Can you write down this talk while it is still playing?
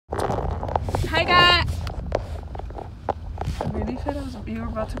Hi guys! I really thought you were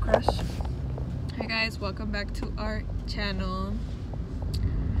about to crash. Hi guys, welcome back to our channel.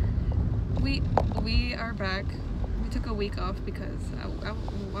 We are back. We took a week off because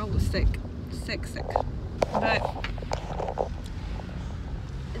I was sick. But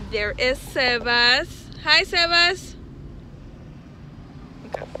there is Sebas. Hi Sebas!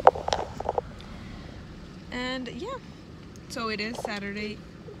 Okay. And yeah, so it is Saturday.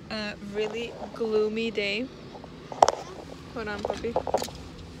 A really gloomy day. Hold on, puppy.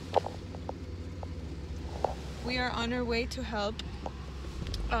 We are on our way to help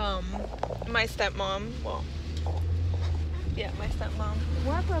my stepmom. Well, yeah, my stepmom.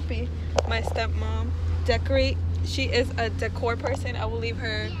 What, puppy? My stepmom decorate. She is a decor person. I will leave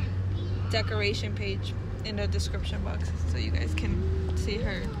her decoration page in the description box so you guys can see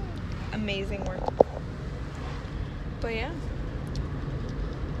her amazing work. But yeah,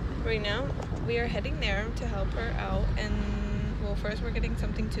 right now we are heading there to help her out, and well, first we're getting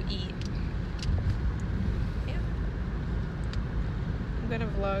something to eat. Yeah, I'm gonna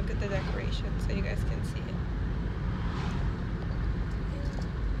vlog the decoration so you guys can see it.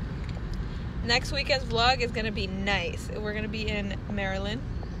 Next weekend's vlog is gonna be nice. We're gonna be in Maryland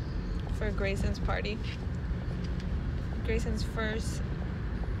for Grayson's party. Grayson's first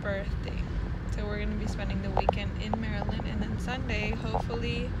birthday. So we're gonna be spending the weekend in Maryland, and then Sunday,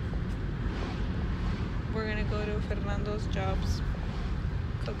 hopefully, we're gonna go to Fernando's job's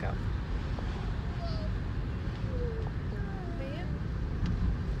cookout. But yeah.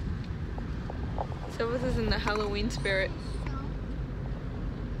 Sebas is in the Halloween spirit.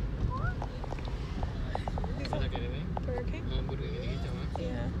 Okay?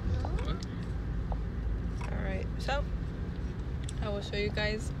 Yeah. Alright, so I will show you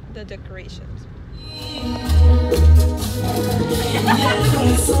guys the decorations.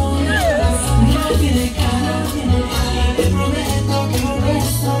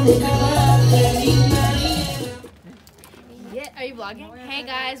 Yeah, are you vlogging? Hey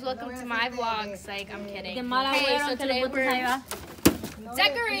guys, welcome to my vlogs. Like, I'm kidding. Hey, so today we're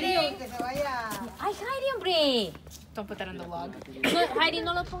decorating. Ay, Heidi, hombre. Don't put that in the vlog. No, Heidi,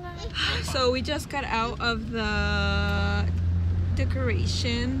 no lo pongan. So we just got out of the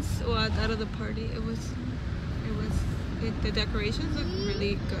decorations, well, out of the party. The decorations look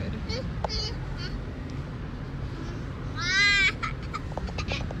really good. I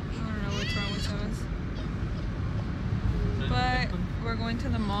don't know what's wrong with us, but we're going to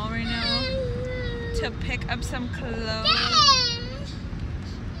the mall right now to pick up some clothes,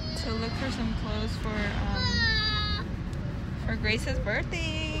 to look for some clothes for Grace's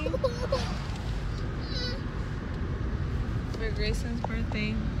birthday. For Grayson's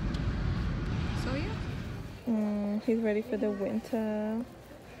birthday. So yeah. He's ready for the winter.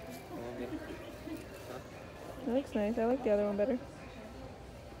 That looks nice. I like the other one better.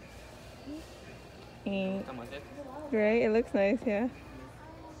 Right? It looks nice, yeah.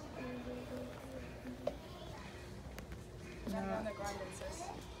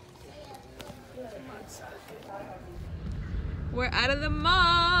 We're out of the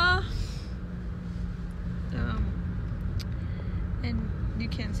mall. And you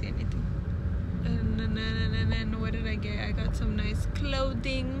can't see anything. And then what did I get? I got some nice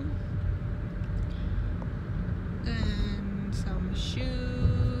clothing and some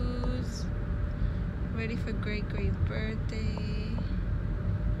shoes. Ready for Great birthday.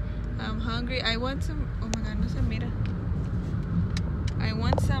 I'm hungry. I want some. Oh my god, no se mira. I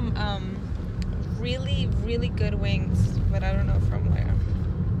want some really good wings, but I don't know from where.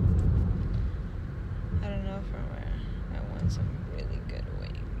 I want some really good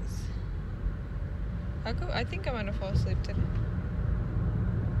wings. I think I'm gonna fall asleep today.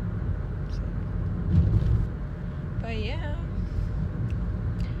 So. But yeah.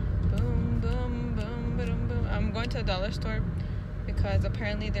 Boom, boom, boom, boom, boom. I'm going to a dollar store because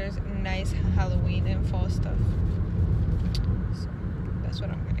apparently there's nice Halloween and fall stuff. So that's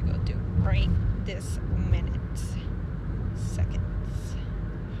what I'm gonna go do right this minute, seconds,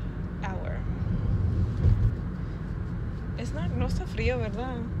 hour. It's not, no está frío,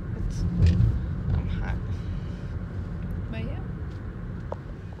 ¿verdad? I'm hot. But yeah.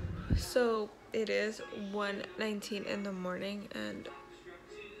 So it is 1:19 in the morning and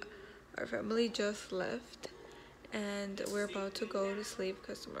our family just left and we're about to go to sleep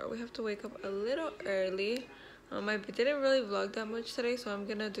because tomorrow we have to wake up a little early. I didn't really vlog that much today, so I'm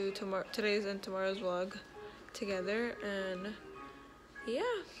gonna do today's and tomorrow's vlog together, and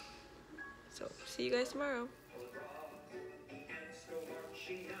yeah, so see you guys tomorrow.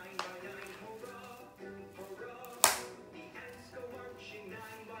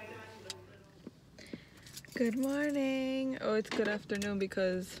 Good morning. Oh, it's good afternoon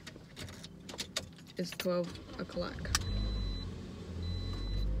because it's 12 o'clock.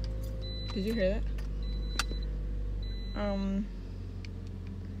 Did you hear that?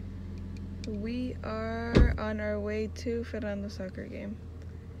 We are on our way to Fernando's soccer game.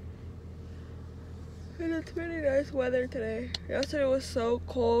 And it's really nice weather today. Yesterday was so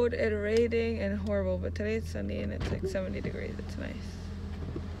cold and raining and horrible, but today it's sunny and it's like 70 degrees. It's nice.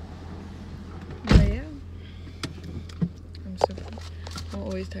 But yeah. I'm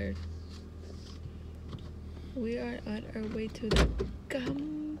always tired. We are on our way to the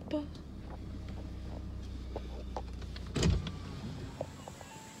campo.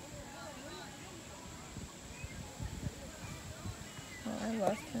 Oh, I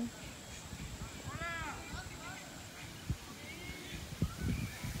lost him.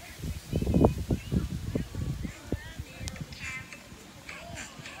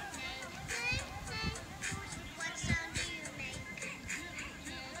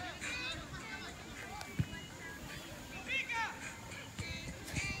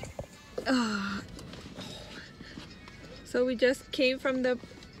 So we just came from the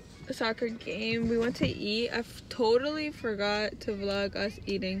soccer game. We went to eat. I totally forgot to vlog us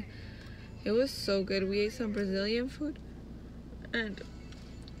eating. It was so good. We ate some Brazilian food and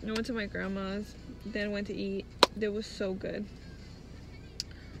I went to my grandma's, then went to eat. It was so good.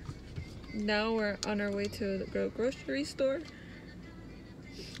 Now we're on our way to the grocery store.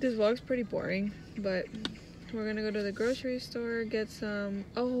 This vlog's pretty boring, but we're gonna go to the grocery store, get some,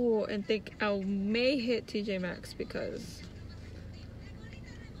 and think I may hit TJ Maxx because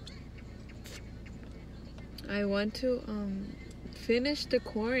I want to finish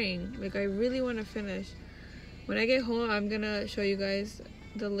decoring. Like, I really want to finish. When I get home, I'm gonna show you guys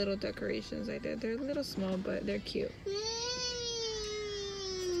the little decorations I did. They're a little small, but they're cute.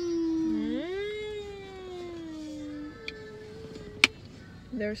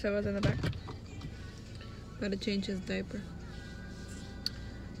 There's sebas in the back. Gotta change his diaper.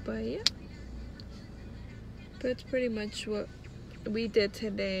 But yeah, that's pretty much what we did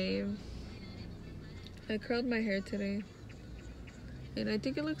today. I curled my hair today, and I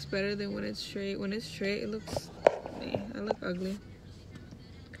think it looks better than when it's straight. When it's straight, it looks, I look ugly.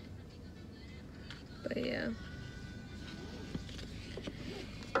 But yeah.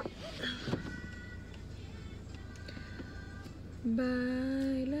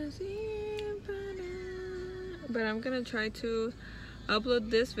 But I'm gonna try to upload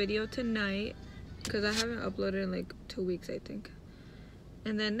this video tonight because I haven't uploaded in like 2 weeks, I think.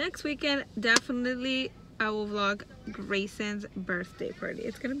 And then next weekend, definitely I will vlog Grayson's birthday party.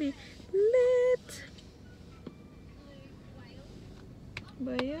 It's gonna be lit.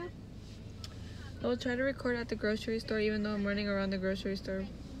 But yeah, I'll try to record at the grocery store, even though I'm running around the grocery store.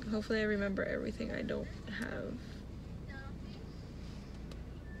 Hopefully I remember everything I don't have.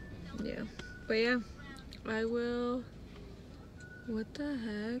 Yeah, but yeah, I will, what the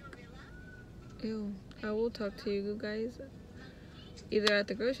heck? Ew. I will talk to you guys either at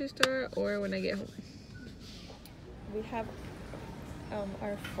the grocery store or when I get home. We have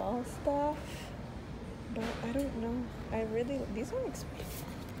our fall stuff, but I don't know. These are expensive.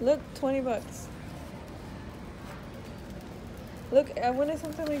 Look, 20 bucks. Look, I wanted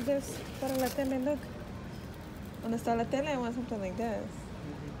something like this para la tele. Look, donde está la tele, I want something like this.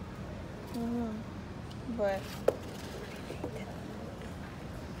 But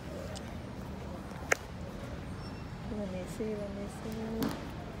let me see.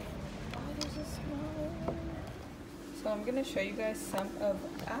 Oh, there's a small one. So I'm gonna show you guys some of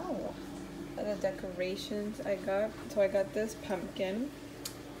the decorations I got. So I got this pumpkin,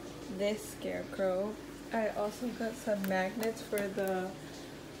 this scarecrow. I also got some magnets for the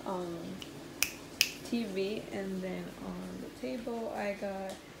TV, and then on the table I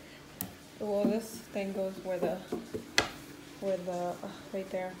got, well, this thing goes where the right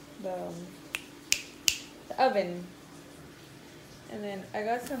there, the oven. And then I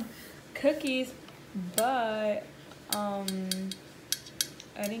got some cookies, but I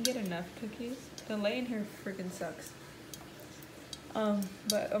didn't get enough cookies. The light in here freaking sucks.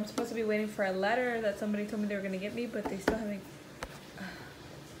 But I'm supposed to be waiting for a letter that somebody told me they were gonna get me, but they still haven't.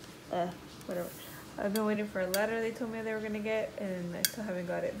 Whatever. I've been waiting for a letter they told me they were gonna get, and I still haven't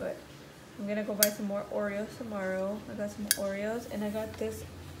got it. But I'm gonna go buy some more Oreos tomorrow. I got some Oreos, and I got this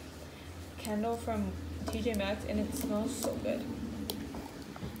candle from TJ Maxx, and it smells so good.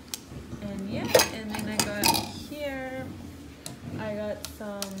 And yeah, and then I got here, I got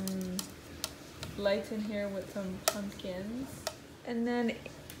some lights in here with some pumpkins. And then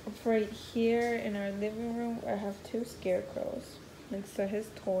right here in our living room, I have two scarecrows next to his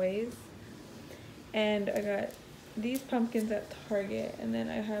toys. And I got these pumpkins at Target, and then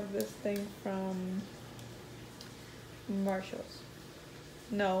I have this thing from Marshall's.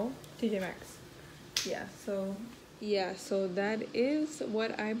 No, TJ Maxx. Yeah, so that is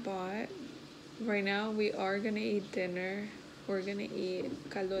what I bought. Right now we are gonna eat dinner. We're gonna eat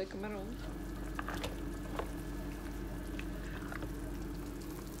caldo de camarón.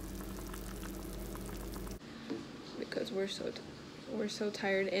 Because we're so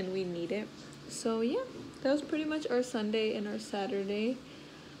tired and we need it. So yeah, that was pretty much our Sunday and our Saturday.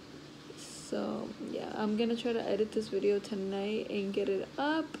 So yeah, I'm gonna try to edit this video tonight and get it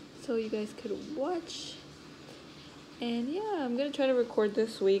up so you guys could watch. And yeah, I'm gonna try to record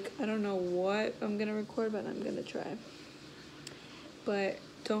this week. I don't know what I'm gonna record, but I'm gonna try. But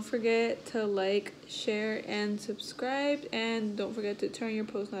don't forget to like, share, and subscribe, and don't forget to turn your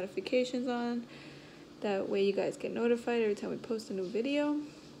post notifications on. That way you guys get notified every time we post a new video.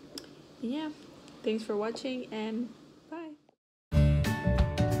 Yeah, thanks for watching, and